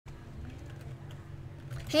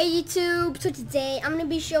Hey YouTube, so today I'm going to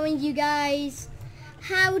be showing you guys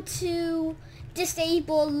how to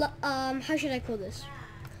disable, how should I call this?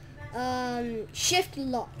 Shift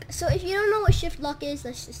lock. So if you don't know what shift lock is,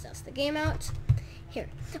 let's just test the game out. Here.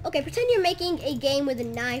 Okay, pretend you're making a game with a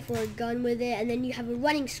knife or a gun with it, and then you have a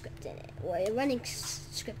running script in it, or a running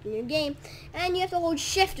script in your game, and you have to hold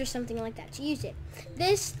shift or something like that to use it.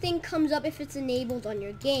 This thing comes up if it's enabled on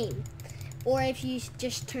your game, or if you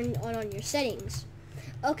just turn it on your settings.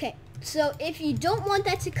 Okay, so if you don't want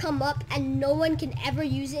that to come up and no one can ever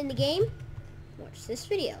use it in the game, watch this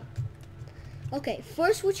video. Okay,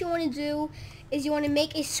 first what you want to do is you want to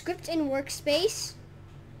make a script in Workspace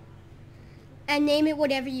and name it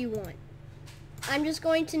whatever you want. I'm just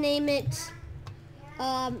going to name it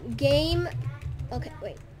game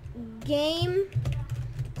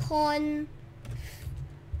config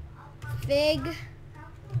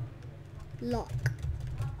lock.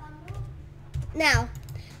 Now,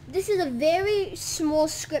 this is a very small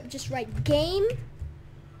script. Just write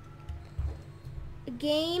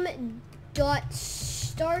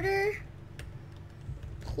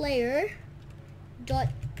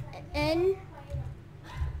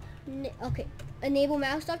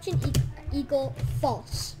equal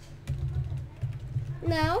false.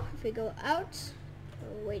 Now, if we go out,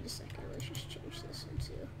 oh, wait a second, let's just change this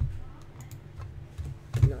into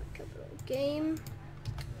not capital game.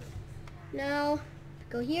 Now,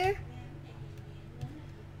 go here.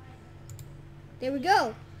 There we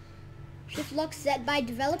go. Shift lock set by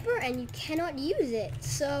developer, and you cannot use it.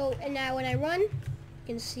 So, and now when I run, you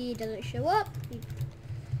can see it doesn't show up.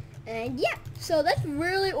 And yeah, so that's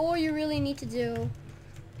really all you really need to do.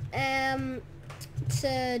 To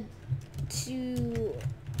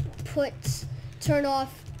turn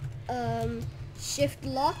off shift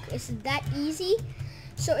lock. It's that easy.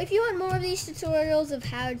 So if you want more of these tutorials of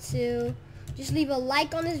how to, just leave a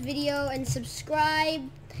like on this video and subscribe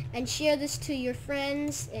and share this to your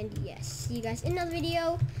friends. And yes, see you guys in another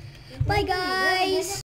video. Bye guys.